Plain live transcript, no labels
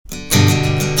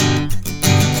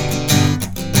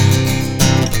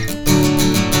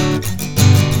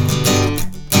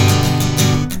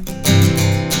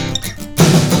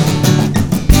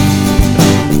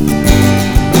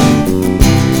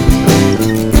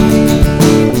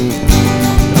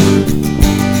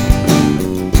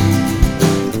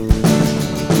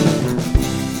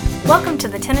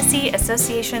Tennessee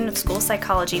Association of School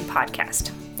Psychology podcast,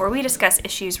 where we discuss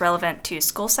issues relevant to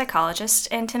school psychologists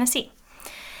in Tennessee.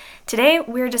 Today,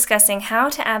 we're discussing how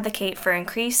to advocate for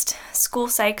increased school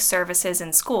psych services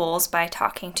in schools by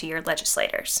talking to your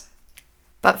legislators.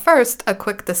 But first, a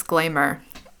quick disclaimer.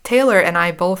 Taylor and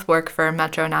I both work for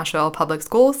Metro Nashville Public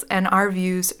Schools, and our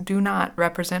views do not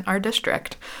represent our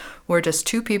district. We're just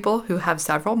two people who have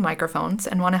several microphones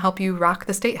and want to help you rock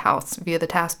the State House via the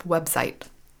TASP website.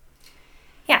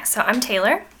 Yeah, so I'm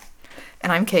Taylor.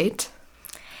 And I'm Kate.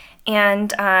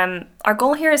 And our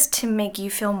goal here is to make you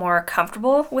feel more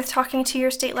comfortable with talking to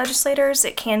your state legislators.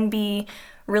 It can be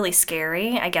really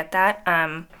scary, I get that,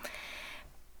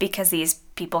 because these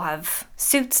people have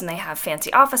suits and they have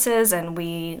fancy offices and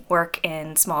we work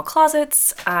in small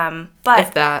closets. But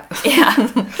if that.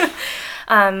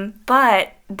 Yeah.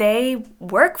 But they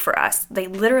work for us. They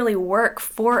literally work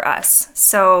for us.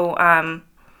 So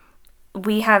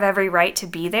we have every right to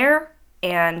be there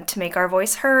and to make our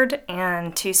voice heard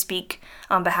and to speak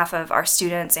on behalf of our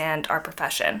students and our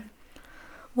profession.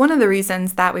 One of the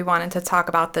reasons that we wanted to talk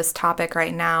about this topic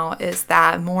right now is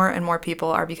that more and more people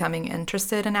are becoming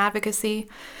interested in advocacy.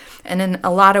 And in a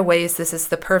lot of ways, this is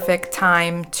the perfect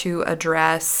time to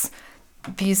address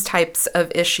these types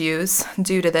of issues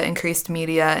due to the increased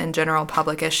media and general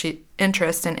public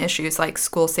interest in issues like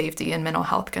school safety and mental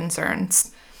health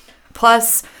concerns.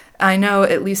 Plus, I know,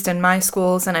 at least in my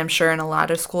schools, and I'm sure in a lot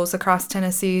of schools across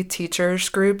Tennessee, teachers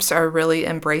groups are really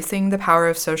embracing the power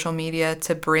of social media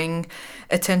to bring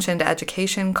attention to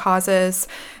education causes,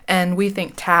 and we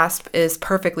think TASP is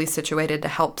perfectly situated to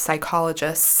help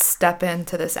psychologists step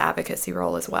into this advocacy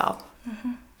role as well.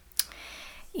 Mm-hmm.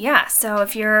 Yeah, so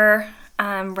if you're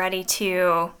ready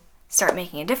to start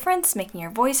making a difference, making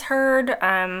your voice heard,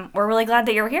 we're really glad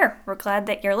that you're here. We're glad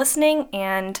that you're listening,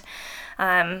 and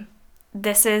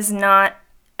this is not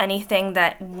anything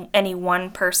that any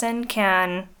one person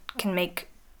can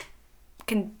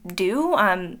do.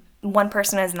 One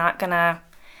person is not gonna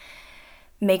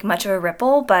make much of a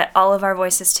ripple, but all of our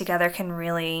voices together can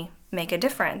really make a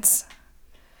difference.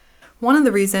 One of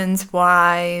the reasons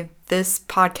why this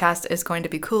podcast is going to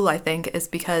be cool, I think, is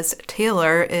because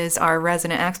Taylor is our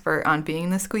resident expert on being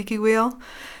the squeaky wheel.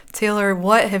 Taylor,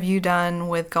 what have you done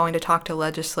with going to talk to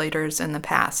legislators in the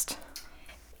past?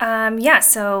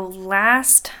 So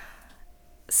last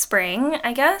spring,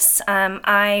 I guess,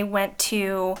 I went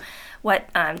to what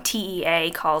TEA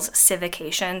calls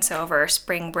Civication. So over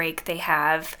spring break, they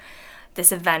have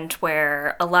this event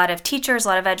where a lot of teachers, a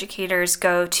lot of educators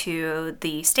go to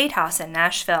the State House in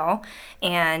Nashville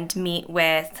and meet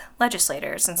with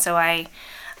legislators. And so I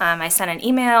sent an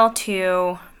email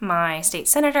to my state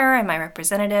senator and my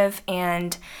representative,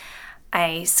 and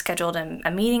I scheduled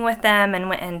a meeting with them and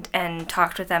went and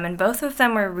talked with them, and both of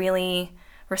them were really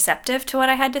receptive to what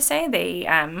I had to say.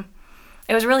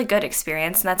 It was a really good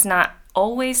experience, and that's not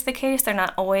always the case. They're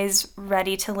not always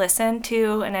ready to listen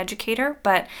to an educator,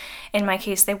 but in my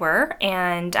case they were,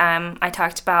 and I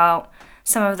talked about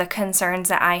some of the concerns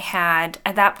that I had.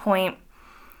 At that point,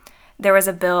 there was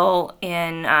a bill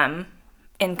in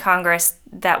Congress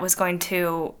that was going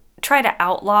to try to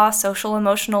outlaw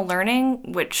social-emotional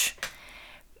learning, which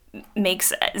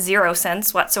makes zero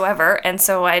sense whatsoever. And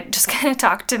so I just kind of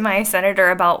talked to my senator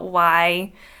about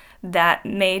why that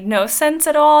made no sense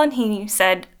at all. And he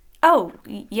said, oh,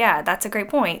 yeah, that's a great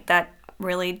point. That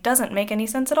really doesn't make any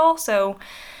sense at all. So,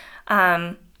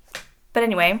 but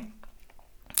anyway,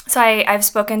 so I've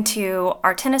spoken to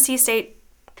our Tennessee State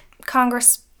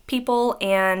Congress people,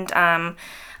 and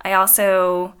I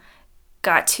also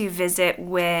got to visit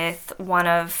with one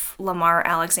of Lamar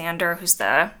Alexander, who's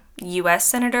the U.S.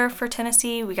 Senator for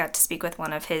Tennessee. We got to speak with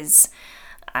one of his,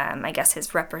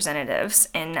 his representatives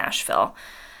in Nashville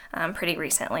pretty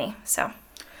recently. So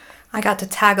I got to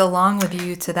tag along with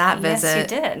you to that visit.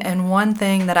 Yes, you did. And one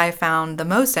thing that I found the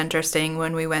most interesting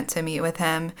when we went to meet with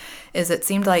him is it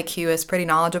seemed like he was pretty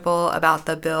knowledgeable about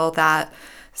the bill that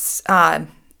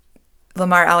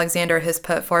Lamar Alexander has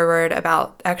put forward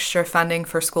about extra funding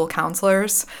for school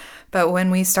counselors. But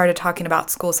when we started talking about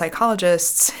school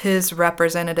psychologists, his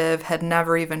representative had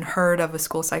never even heard of a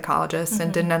school psychologist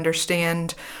and didn't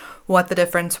understand what the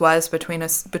difference was between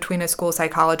a school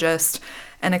psychologist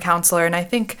and a counselor. And I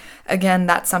think, again,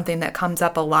 that's something that comes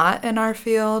up a lot in our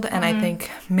field. And I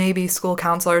think maybe school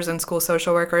counselors and school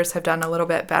social workers have done a little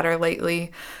bit better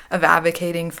lately of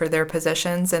advocating for their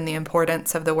positions and the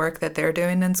importance of the work that they're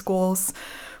doing in schools,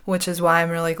 which is why I'm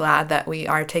really glad that we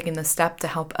are taking the step to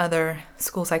help other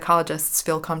school psychologists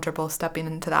feel comfortable stepping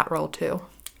into that role too.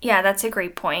 Yeah, that's a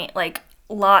great point. Like,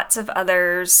 lots of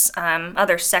other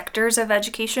sectors of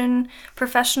education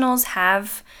professionals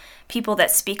have people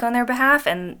that speak on their behalf,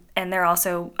 and they're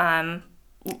also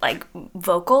like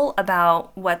vocal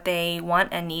about what they want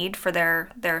and need for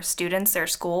their students, their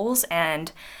schools.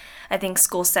 And I think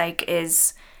school psych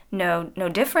is no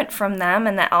different from them,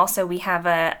 and that also we have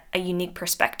a unique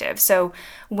perspective. So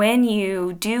when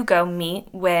you do go meet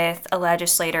with a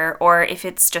legislator, or if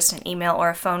it's just an email or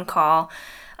a phone call,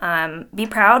 be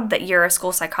proud that you're a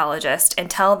school psychologist and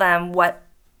tell them what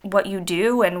you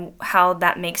do and how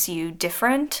that makes you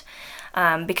different,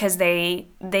 because they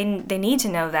need to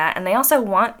know that, and they also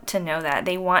want to know that.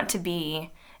 They want to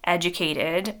be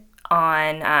educated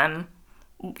on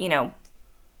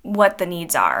what the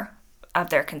needs are of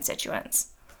their constituents.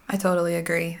 I totally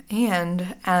agree.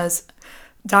 And as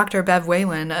Dr. Bev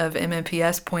Whalen of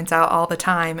MMPS points out all the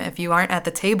time, if you aren't at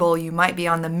the table, you might be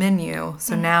on the menu.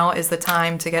 So now is the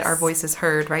time to get our voices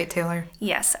heard, right, Taylor?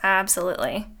 Yes,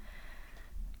 absolutely.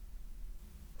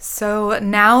 So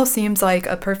now seems like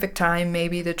a perfect time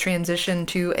maybe to transition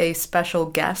to a special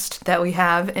guest that we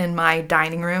have in my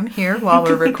dining room here while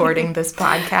we're recording this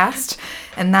podcast.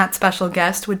 And that special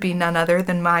guest would be none other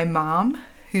than my mom,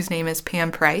 whose name is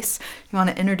Pam Price. You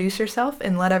want to introduce yourself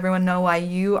and let everyone know why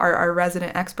you are our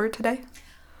resident expert today?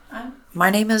 My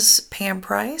name is Pam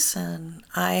Price, and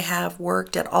I have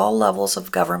worked at all levels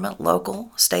of government,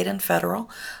 local, state, and federal,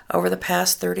 over the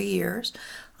past 30 years.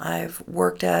 I've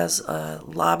worked as a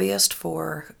lobbyist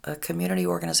for a community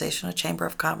organization, a Chamber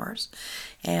of Commerce,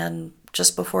 and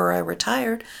just before I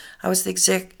retired, I was the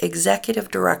executive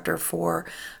director for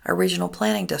a regional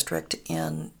planning district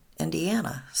in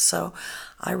Indiana. So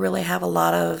I really have a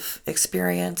lot of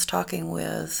experience talking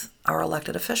with our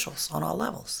elected officials on all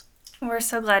levels. We're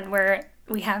so glad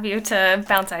we have you to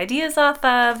bounce ideas off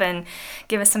of and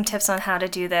give us some tips on how to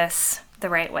do this the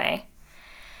right way.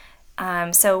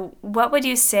 So what would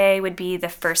you say would be the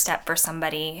first step for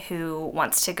somebody who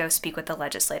wants to go speak with the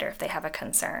legislator if they have a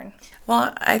concern?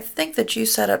 Well, I think that you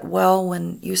said it well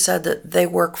when you said that they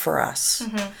work for us.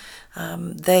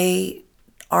 They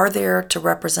are there to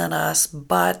represent us,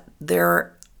 but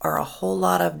there are a whole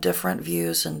lot of different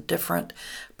views and different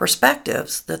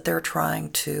perspectives that they're trying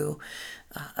to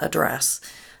address.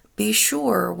 Be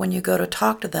sure when you go to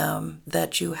talk to them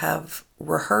that you have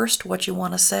rehearsed what you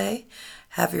want to say,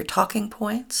 have your talking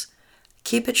points,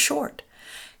 keep it short,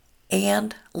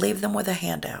 and leave them with a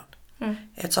handout.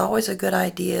 It's always a good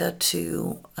idea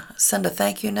to send a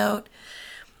thank you note.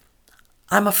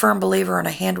 I'm a firm believer in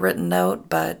a handwritten note,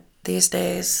 but these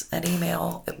days, an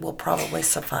email will probably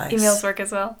suffice. Emails work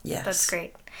as well? Yes. That's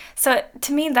great. So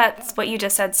to me, that's what you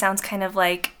just said sounds kind of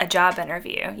like a job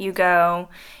interview. You go,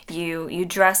 you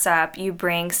dress up, you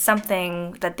bring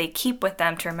something that they keep with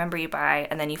them to remember you by,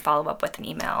 and then you follow up with an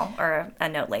email or a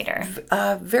note later.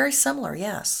 Very similar,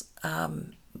 yes.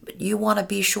 You want to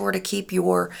be sure to keep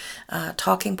your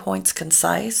talking points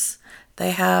concise.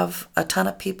 They have a ton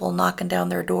of people knocking down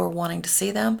their door wanting to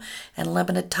see them and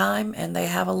limited time, and they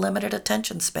have a limited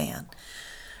attention span.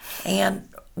 And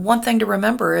one thing to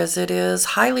remember is it is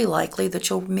highly likely that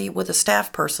you'll meet with a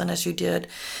staff person, as you did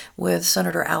with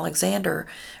Senator Alexander,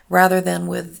 rather than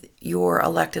with your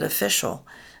elected official,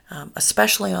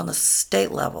 especially on the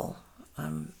state level.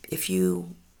 If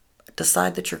you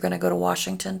decide that you're going to go to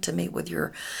Washington to meet with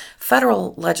your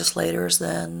federal legislators,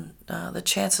 then the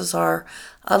chances are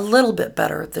a little bit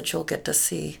better that you'll get to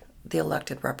see the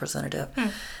elected representative.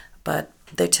 But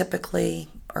they typically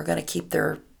are going to keep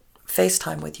their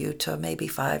FaceTime with you to maybe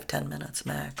 5-10 minutes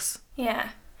max.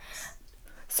 Yeah.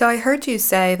 So I heard you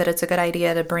say that it's a good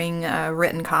idea to bring a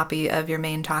written copy of your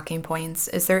main talking points.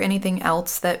 Is there anything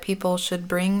else that people should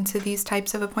bring to these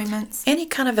types of appointments? Any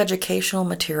kind of educational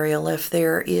material. If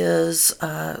there is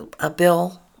a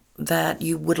bill that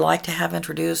you would like to have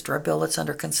introduced or a bill that's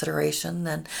under consideration,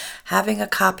 then having a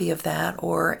copy of that,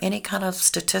 or any kind of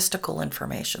statistical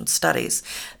information, studies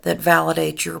that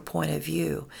validate your point of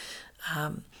view.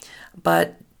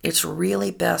 But it's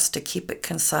really best to keep it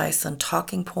concise, and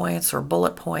talking points or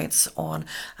bullet points on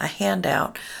a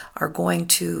handout are going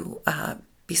to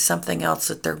be something else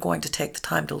that they're going to take the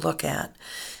time to look at.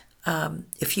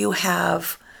 If you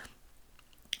have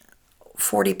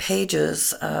 40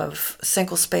 pages of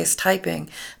single-space typing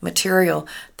material,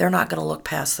 they're not going to look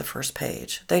past the first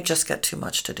page. They just get too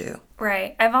much to do.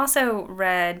 Right. I've also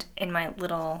read in my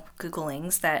little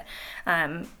Googlings that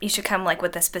you should come like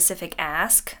with a specific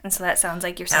ask. And so that sounds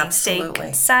like you're saying stay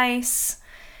concise,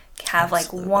 have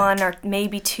like one or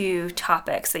maybe two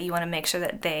topics that you want to make sure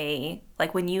that they,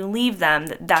 like when you leave them,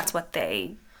 that's what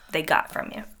they got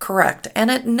from you. Correct.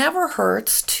 And it never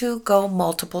hurts to go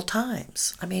multiple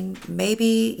times. I mean,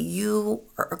 maybe you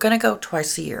are going to go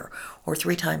twice a year or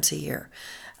 3 times a year.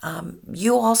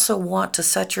 You also want to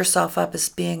set yourself up as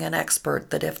being an expert,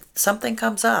 that if something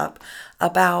comes up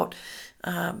about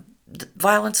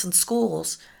violence in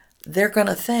schools, they're going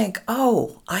to think,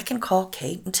 oh, I can call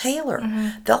Kate and Taylor.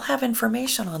 They'll have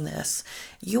information on this.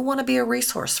 You want to be a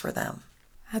resource for them.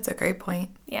 That's a great point.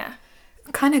 Yeah.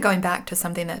 Kind of going back to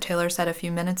something that Taylor said a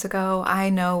few minutes ago, I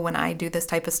know when I do this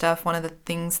type of stuff, one of the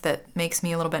things that makes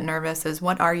me a little bit nervous is,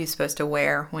 what are you supposed to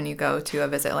wear when you go to a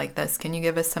visit like this? Can you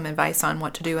give us some advice on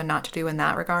what to do and not to do in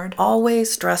that regard?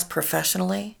 Always dress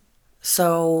professionally.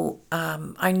 So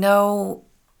I know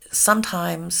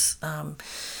sometimes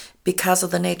because of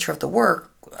the nature of the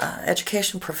work,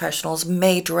 education professionals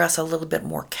may dress a little bit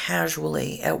more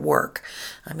casually at work.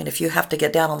 I mean, if you have to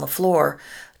get down on the floor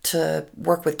to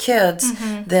work with kids,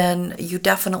 then you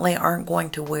definitely aren't going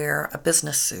to wear a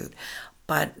business suit.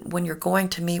 But when you're going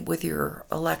to meet with your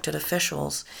elected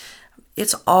officials,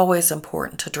 it's always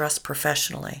important to dress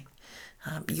professionally.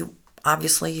 You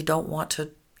don't want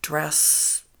to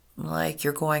dress like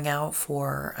you're going out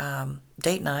for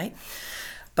date night,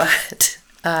 but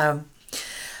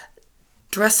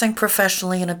dressing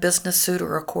professionally in a business suit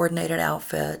or a coordinated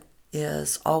outfit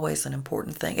is always an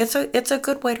important thing. It's a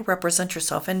good way to represent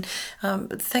yourself, and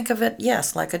think of it,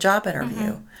 yes, like a job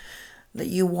interview. That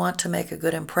you want to make a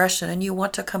good impression and you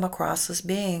want to come across as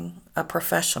being a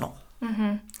professional.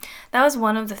 That was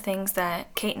one of the things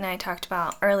that Kate and I talked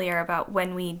about earlier, about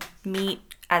when we meet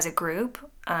as a group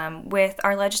with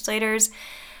our legislators.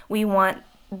 We want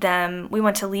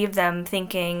to leave them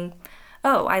thinking,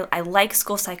 oh, I like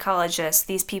school psychologists.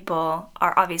 These people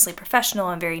are obviously professional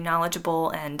and very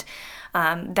knowledgeable. And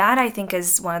that, I think,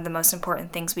 is one of the most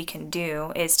important things we can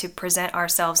do, is to present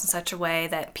ourselves in such a way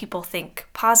that people think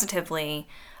positively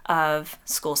of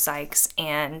school psychs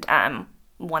and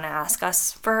want to ask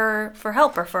us for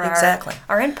help or for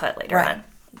our input later on.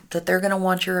 That they're going to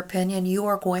want your opinion. You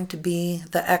are going to be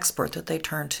the expert that they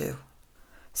turn to.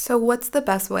 So what's the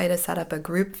best way to set up a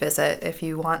group visit if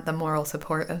you want the moral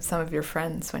support of some of your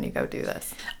friends when you go do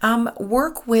this?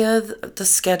 Work with the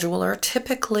scheduler.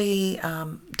 Typically,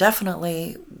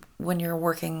 definitely when you're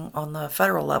working on the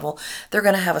federal level, they're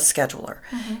going to have a scheduler.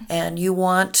 And you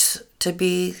want to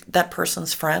be that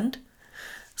person's friend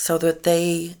so that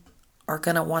they are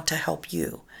going to want to help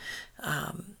you.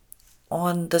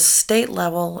 On the state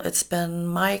level, it's been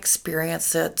my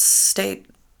experience that state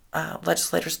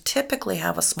legislators typically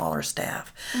have a smaller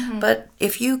staff. But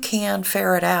if you can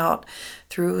ferret out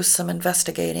through some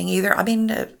investigating,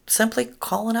 simply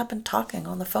calling up and talking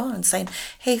on the phone and saying,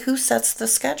 hey, who sets the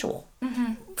schedule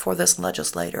for this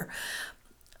legislator?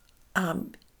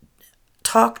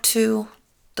 Talk to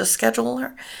the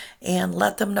scheduler and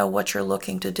let them know what you're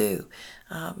looking to do.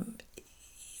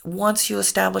 Once you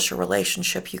establish a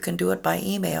relationship, you can do it by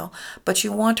email, but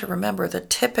you want to remember that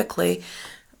typically,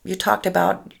 you talked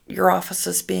about your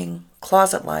offices being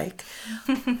closet-like.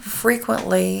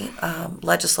 Frequently,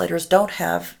 legislators don't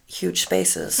have huge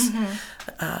spaces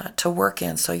to work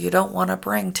in, so you don't want to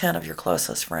bring 10 of your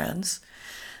closest friends.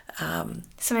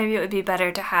 So maybe it would be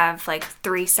better to have like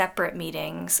 3 separate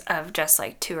meetings of just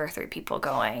like 2 or 3 people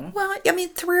going. Well,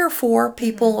 3 or 4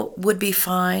 people would be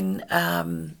fine.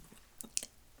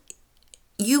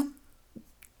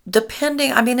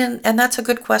 And that's a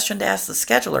good question to ask the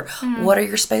scheduler. What are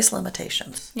your space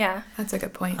limitations? Yeah. That's a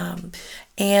good point.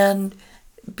 And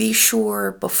be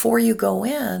sure before you go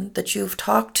in that you've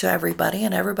talked to everybody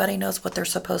and everybody knows what they're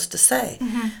supposed to say.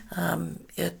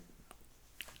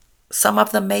 Some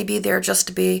of them may be there just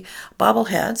to be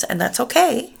bobbleheads, and that's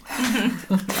okay.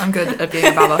 I'm good at being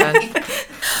a bobblehead.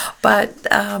 But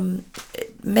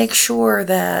make sure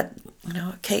that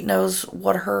Kate knows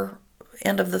what her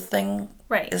end of the thing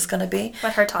is going to be.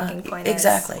 What her talking point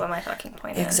exactly. is. What my talking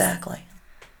point is. Exactly.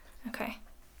 Okay.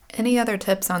 Any other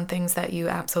tips on things that you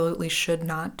absolutely should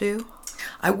not do?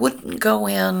 I wouldn't go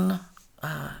in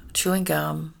chewing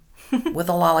gum with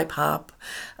a lollipop.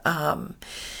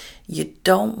 You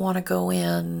don't want to go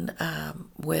in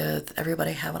with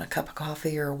everybody having a cup of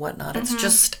coffee or whatnot. It's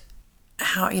just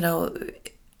how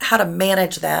to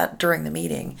manage that during the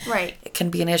meeting. Right. It can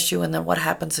be an issue, and then what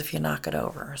happens if you knock it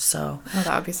over? So. Oh,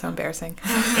 that would be so embarrassing.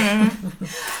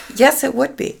 Yes, it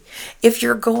would be. If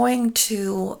you're going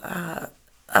to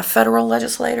a federal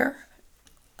legislator,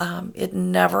 it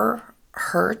never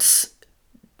hurts.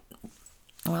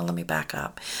 Well, let me back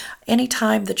up.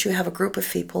 Anytime that you have a group of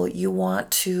people, you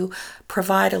want to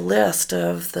provide a list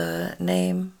of the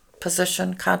name,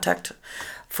 position, contact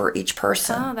for each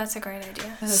person. Oh, that's a great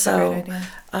idea. That is a great idea.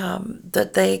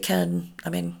 That they can,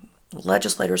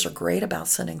 legislators are great about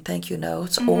sending thank you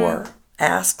notes or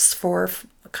asks for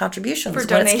contributions For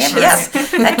when it's donations.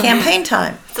 yes, at campaign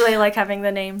time. So they like having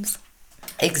the names.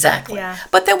 Exactly. Yeah.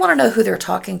 But they want to know who they're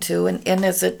talking to, and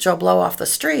is it Joe Blow off the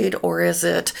street, or is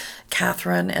it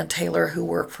Catherine and Taylor who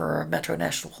work for Metro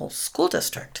National School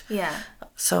District? Yeah.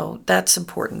 So that's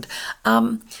important.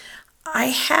 I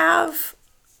have,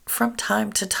 from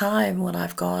time to time, when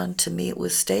I've gone to meet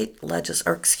with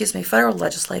federal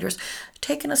legislators,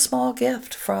 taken a small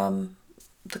gift from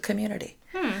the community.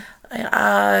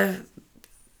 I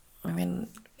mean,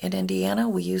 in Indiana,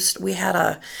 we had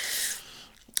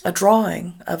a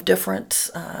drawing of different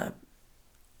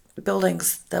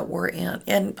buildings that were in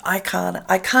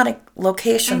iconic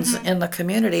locations in the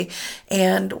community,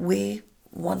 and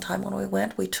one time when we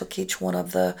went, we took each one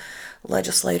of the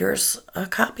legislators a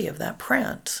copy of that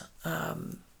print.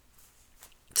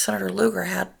 Senator Lugar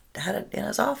had it in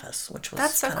his office, which was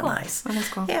That's so kind of cool. nice. That is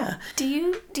cool. Yeah. Do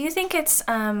you think it's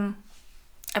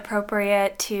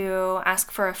appropriate to ask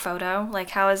for a photo? Like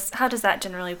how does that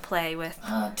generally play with?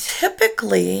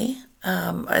 Typically,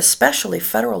 especially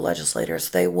federal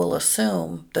legislators, they will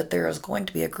assume that there is going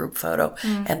to be a group photo,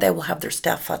 and they will have their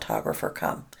staff photographer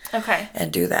come Okay.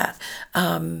 and do that.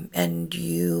 And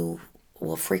you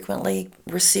will frequently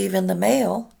receive in the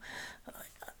mail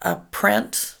a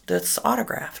print that's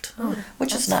autographed,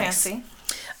 which is That's nice.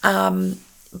 fancy.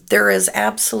 There is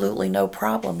absolutely no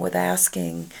problem with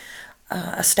asking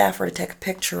a staffer to take a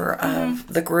picture of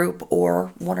the group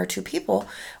or one or two people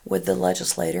with the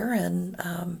legislator, and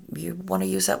you want to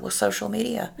use that with social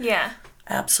media. Yeah.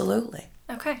 Absolutely.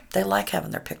 Okay. They like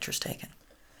having their pictures taken.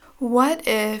 What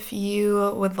if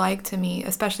you would like to meet,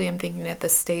 especially I'm thinking at the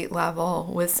state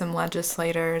level, with some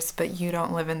legislators, but you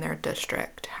don't live in their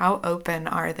district? How open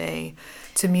are they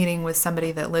to meeting with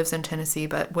somebody that lives in Tennessee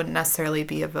but wouldn't necessarily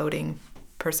be a voting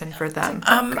person for them?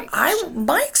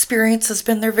 My experience has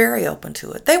been they're very open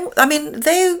to it.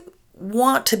 They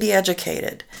want to be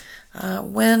educated.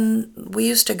 When we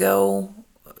used to go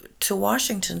to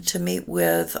Washington to meet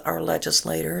with our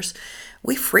legislators,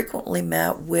 we frequently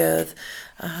met with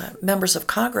members of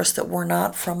Congress that were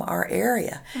not from our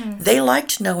area. They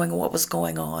liked knowing what was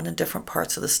going on in different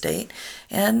parts of the state,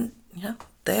 and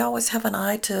they always have an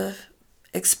eye to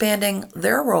expanding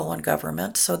their role in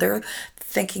government, so they're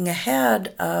thinking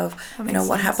ahead of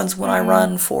what happens when I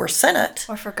run for Senate.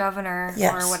 Or for governor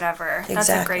Yes, or whatever. That's a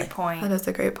exactly. great point. That is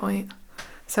a great point.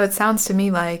 So it sounds to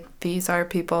me like these are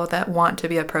people that want to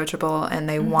be approachable and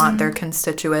they want their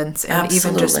constituents and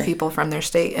even just Absolutely. people from their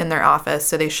state in their office.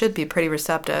 So they should be pretty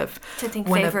receptive. To think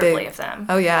when a favorably big- of them.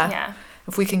 Oh, yeah. Yeah.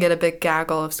 If we can get a big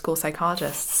gaggle of school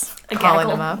psychologists A calling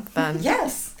gaggle. them up, then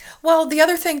Yes. Well, the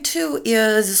other thing too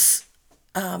is,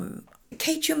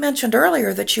 Kate, you mentioned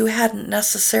earlier that you hadn't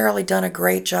necessarily done a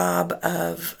great job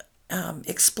of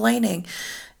explaining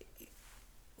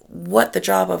what the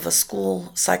job of a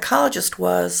school psychologist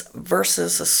was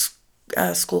versus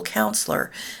a school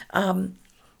counselor.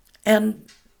 And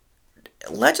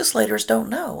legislators don't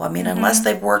know. I mean, unless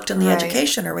they've worked in the Right.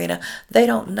 education arena, they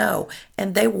don't know.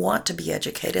 And they want to be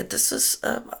educated. This is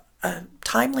a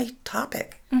timely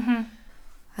topic.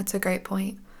 that's a great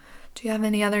point. Do you have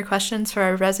any other questions for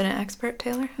our resident expert,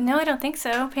 Taylor? No, I don't think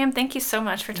so. Pam, thank you so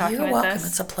much for talking You're with welcome. us.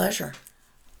 It's a pleasure.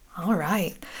 All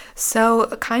right. So,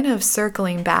 kind of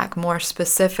circling back more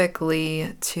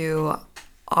specifically to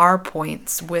our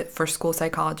points for school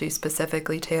psychology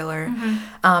specifically, Taylor,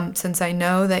 since I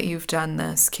know that you've done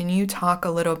this, can you talk a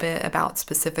little bit about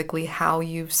specifically how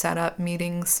you've set up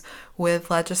meetings with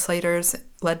legislators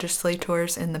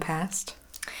in the past?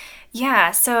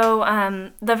 Yeah,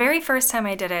 so the very first time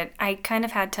I did it, I kind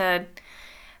of had to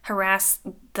harass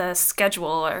the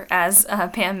scheduler, as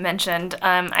Pam mentioned.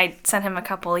 I sent him a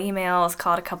couple emails,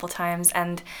 called a couple times,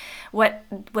 and what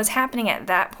was happening at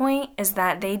that point is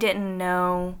that they didn't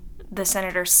know the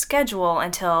senator's schedule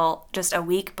until just a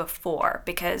week before,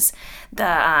 because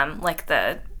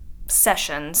the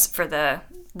sessions for the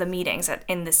meetings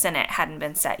in the Senate hadn't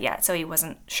been set yet, so he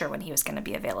wasn't sure when he was going to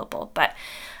be available. But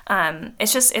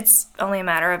it's only a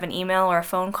matter of an email or a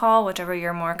phone call, whichever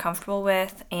you're more comfortable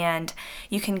with, and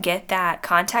you can get that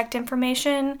contact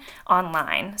information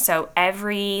online. So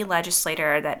every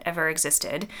legislator that ever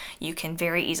existed, you can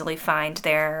very easily find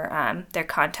their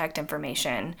contact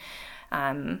information.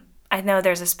 I know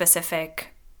there's a specific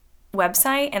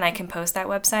website, and I can post that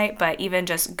website, but even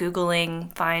just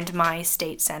Googling "find my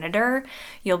state senator,"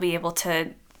 you'll be able to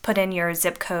put in your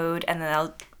zip code, and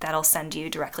then that'll send you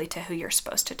directly to who you're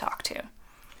supposed to talk to.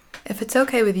 If it's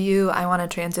okay with you, I want to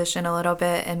transition a little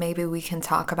bit and maybe we can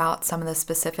talk about some of the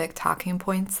specific talking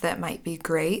points that might be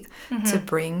great to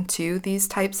bring to these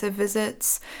types of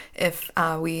visits. If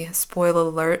we, spoiler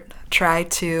alert, try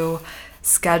to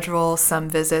schedule some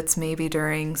visits maybe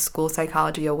during School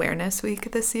Psychology Awareness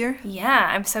Week this year? Yeah,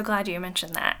 I'm so glad you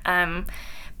mentioned that.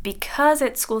 Because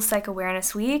it's School Psych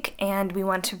Awareness Week and we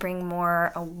want to bring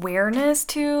more awareness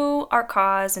to our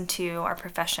cause and to our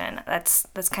profession, that's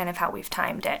kind of how we've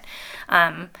timed it.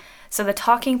 So the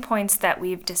talking points that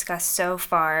we've discussed so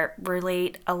far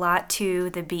relate a lot to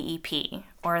the BEP,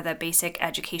 or the Basic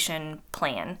Education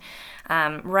Plan.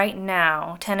 Right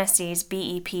now, Tennessee's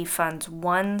BEP funds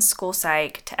one school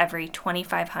psych to every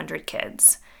 2,500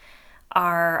 kids.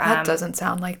 That doesn't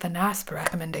sound like the NASP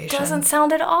recommendation. Doesn't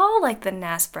sound at all like the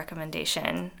NASP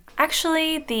recommendation.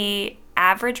 Actually, the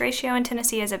average ratio in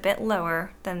Tennessee is a bit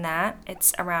lower than that.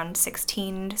 It's around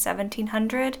 1,600 to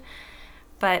 1,700.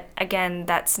 But again,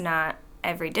 that's not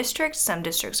every district. Some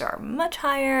districts are much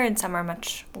higher and some are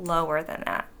much lower than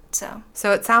that. So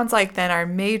it sounds like then our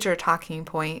major talking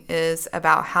point is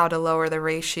about how to lower the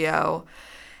ratio.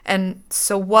 And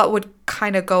so what would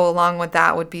kind of go along with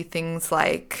that would be things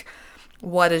like,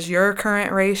 what is your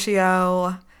current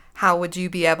ratio? How would you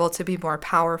be able to be more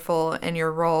powerful in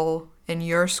your role in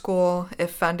your school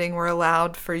if funding were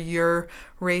allowed for your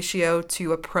ratio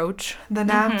to approach the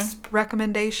NASP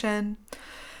recommendation?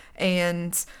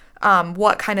 And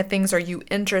what kind of things are you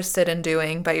interested in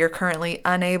doing but you're currently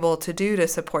unable to do to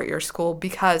support your school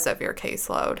because of your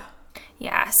caseload?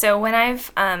 Yeah, so when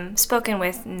I've spoken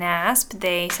with NASP,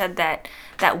 they said that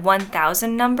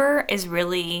 1,000 number is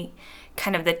really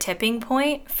kind of the tipping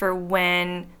point for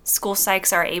when school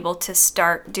psychs are able to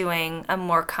start doing a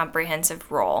more comprehensive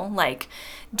role, like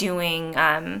doing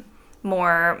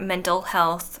more mental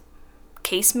health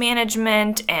case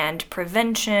management and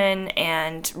prevention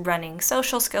and running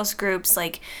social skills groups.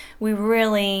 Like, we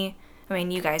really, I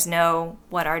mean, you guys know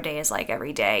what our day is like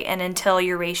every day, and until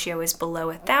your ratio is below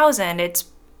 1,000,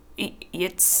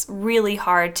 it's really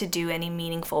hard to do any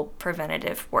meaningful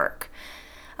preventative work.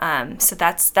 So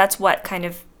that's what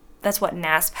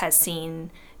NASP has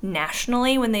seen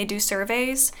nationally when they do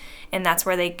surveys, and that's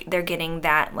where they're getting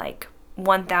that like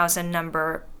 1,000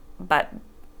 number, but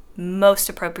most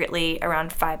appropriately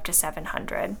around 500 to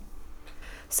 700.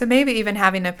 So maybe even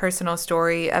having a personal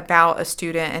story about a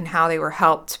student and how they were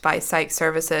helped by psych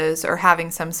services, or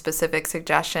having some specific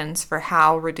suggestions for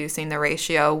how reducing the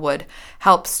ratio would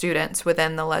help students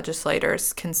within the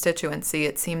legislator's constituency.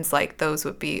 It seems like those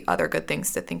would be other good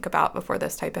things to think about before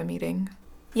this type of meeting.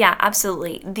 Yeah,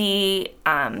 absolutely. The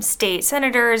state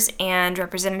senators and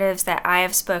representatives that I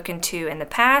have spoken to in the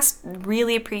past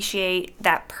really appreciate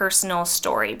that personal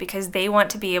story, because they want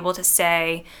to be able to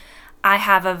say, I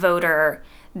have a voter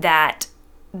that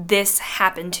this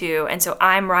happened to, and so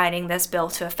I'm writing this bill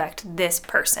to affect this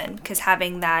person. Because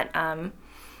having that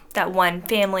one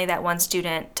family, that one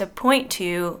student to point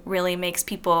to really makes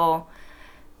people,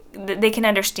 they can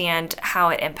understand how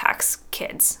it impacts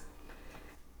kids.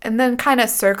 And then kind of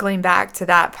circling back to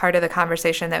that part of the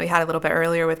conversation that we had a little bit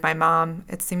earlier with my mom,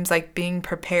 it seems like being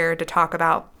prepared to talk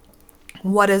about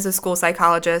what is a school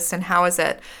psychologist and how is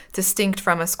it distinct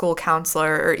from a school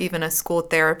counselor or even a school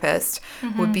therapist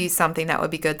would be something that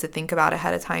would be good to think about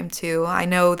ahead of time too. I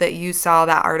know that you saw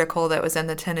that article that was in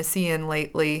the Tennessean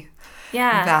lately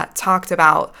that talked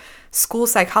about school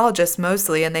psychologists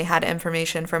mostly, and they had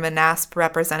information from a NASP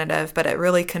representative, but it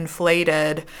really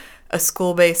conflated a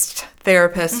school-based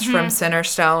therapist from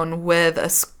Centerstone with a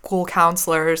school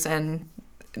counselors and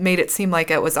made it seem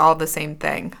like it was all the same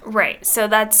thing. Right. So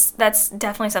that's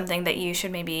definitely something that you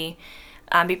should maybe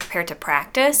be prepared to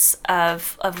practice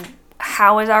of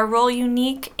how is our role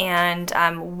unique, and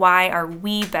why are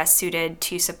we best suited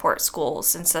to support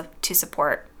schools and to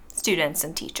support students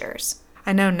and teachers.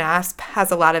 I know NASP has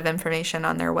a lot of information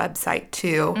on their website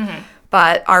too.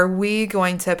 But are we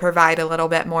going to provide a little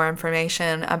bit more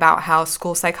information about how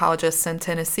school psychologists in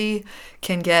Tennessee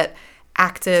can get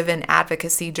active in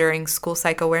advocacy during School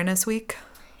Psych Awareness Week?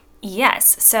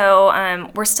 Yes. So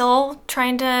we're still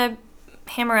trying to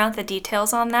hammer out the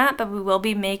details on that, but we will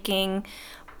be making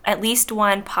at least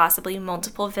one, possibly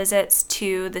multiple visits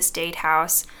to the State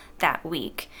House that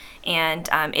week. And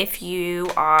if you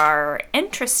are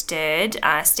interested,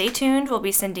 stay tuned. We'll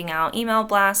be sending out email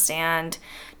blasts and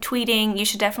tweeting. You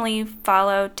should definitely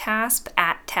follow TASP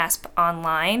at TASP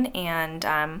Online,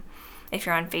 and if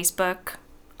you're on Facebook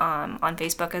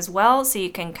as well, so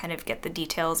you can kind of get the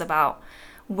details about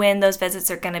when those visits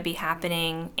are going to be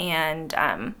happening. And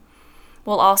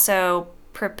we'll also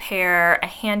prepare a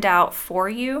handout for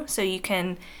you, so you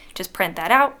can just print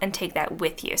that out and take that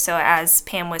with you. So as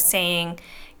Pam was saying,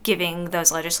 giving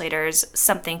those legislators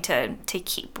something to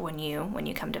keep when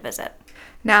you come to visit.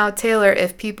 Now, Taylor,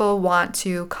 if people want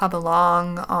to come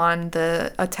along on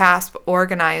a TASP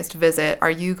organized visit,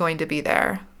 are you going to be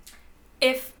there?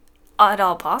 If at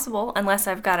all possible, unless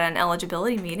I've got an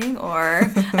eligibility meeting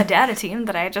or a data team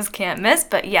that I just can't miss.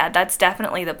 But yeah, that's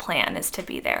definitely the plan, is to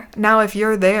be there. Now, if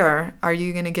you're there, are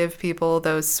you going to give people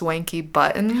those swanky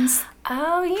buttons?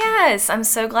 Oh, yes. I'm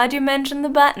so glad you mentioned the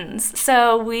buttons.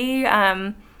 So we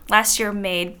last year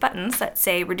made buttons that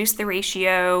say reduce the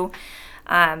ratio,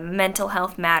 mental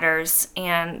health matters,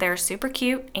 and they're super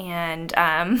cute, and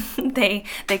they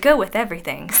go with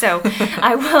everything. So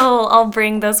I'll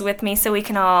bring those with me so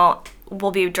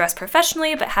we'll be dressed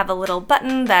professionally, but have a little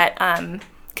button that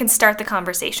can start the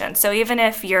conversation. So even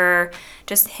if you're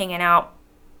just hanging out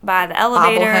by the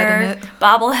elevator,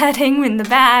 bobbleheading in the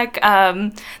back,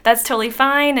 that's totally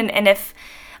fine. And if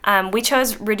we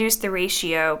chose reduce the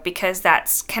ratio because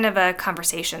that's kind of a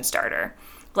conversation starter.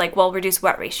 Like, well, reduce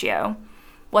what ratio?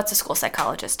 What's a school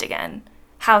psychologist again?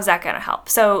 How's that going to help?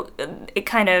 So it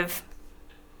kind of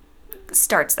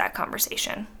starts that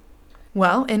conversation.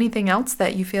 Well, anything else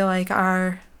that you feel like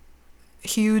our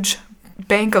huge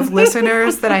bank of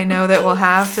listeners that I know that we'll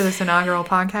have to this inaugural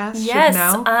podcast yes,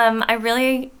 should know? I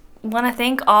really want to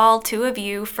thank all two of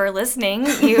you for listening.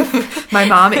 My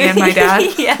mom and my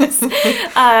dad. Yes.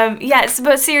 Yes,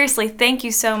 but seriously, thank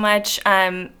you so much.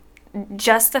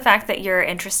 Just the fact that you're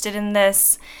interested in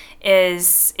this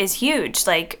is huge.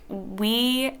 Like,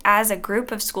 we as a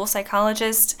group of school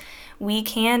psychologists, we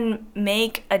can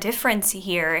make a difference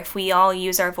here if we all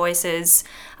use our voices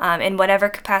in whatever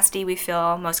capacity we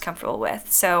feel most comfortable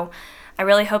with. So I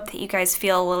really hope that you guys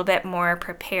feel a little bit more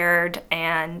prepared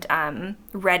and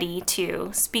ready to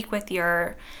speak with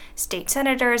your state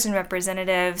senators and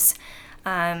representatives,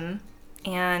 and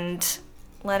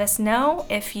let us know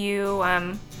if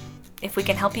we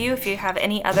can help you. If you have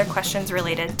any other questions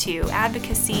related to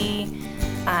advocacy,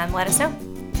 let us know.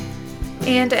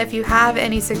 And if you have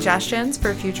any suggestions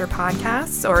for future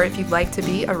podcasts, or if you'd like to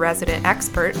be a resident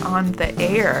expert on the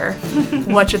air,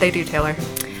 what should they do, Taylor?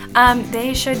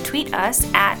 They should tweet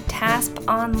us at TASP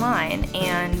Online,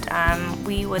 and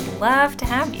we would love to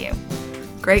have you.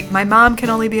 Great. My mom can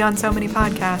only be on so many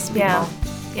podcasts, people.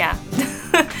 Yeah.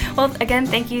 Well, again,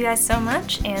 thank you guys so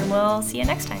much, and we'll see you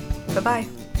next time. Bye-bye.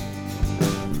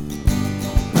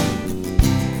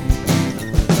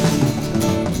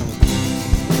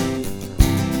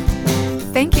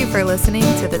 Thank you for listening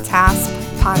to the TASP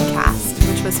podcast,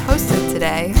 which was hosted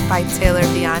today by Taylor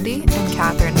Biondi and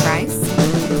Catherine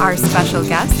Price. Our special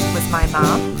guest was my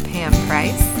mom, Pam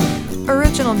Price.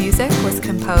 Original music was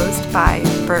composed by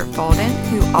Bert Bolden,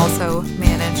 who also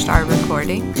managed our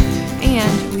recording.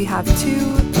 And we have two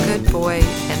good boy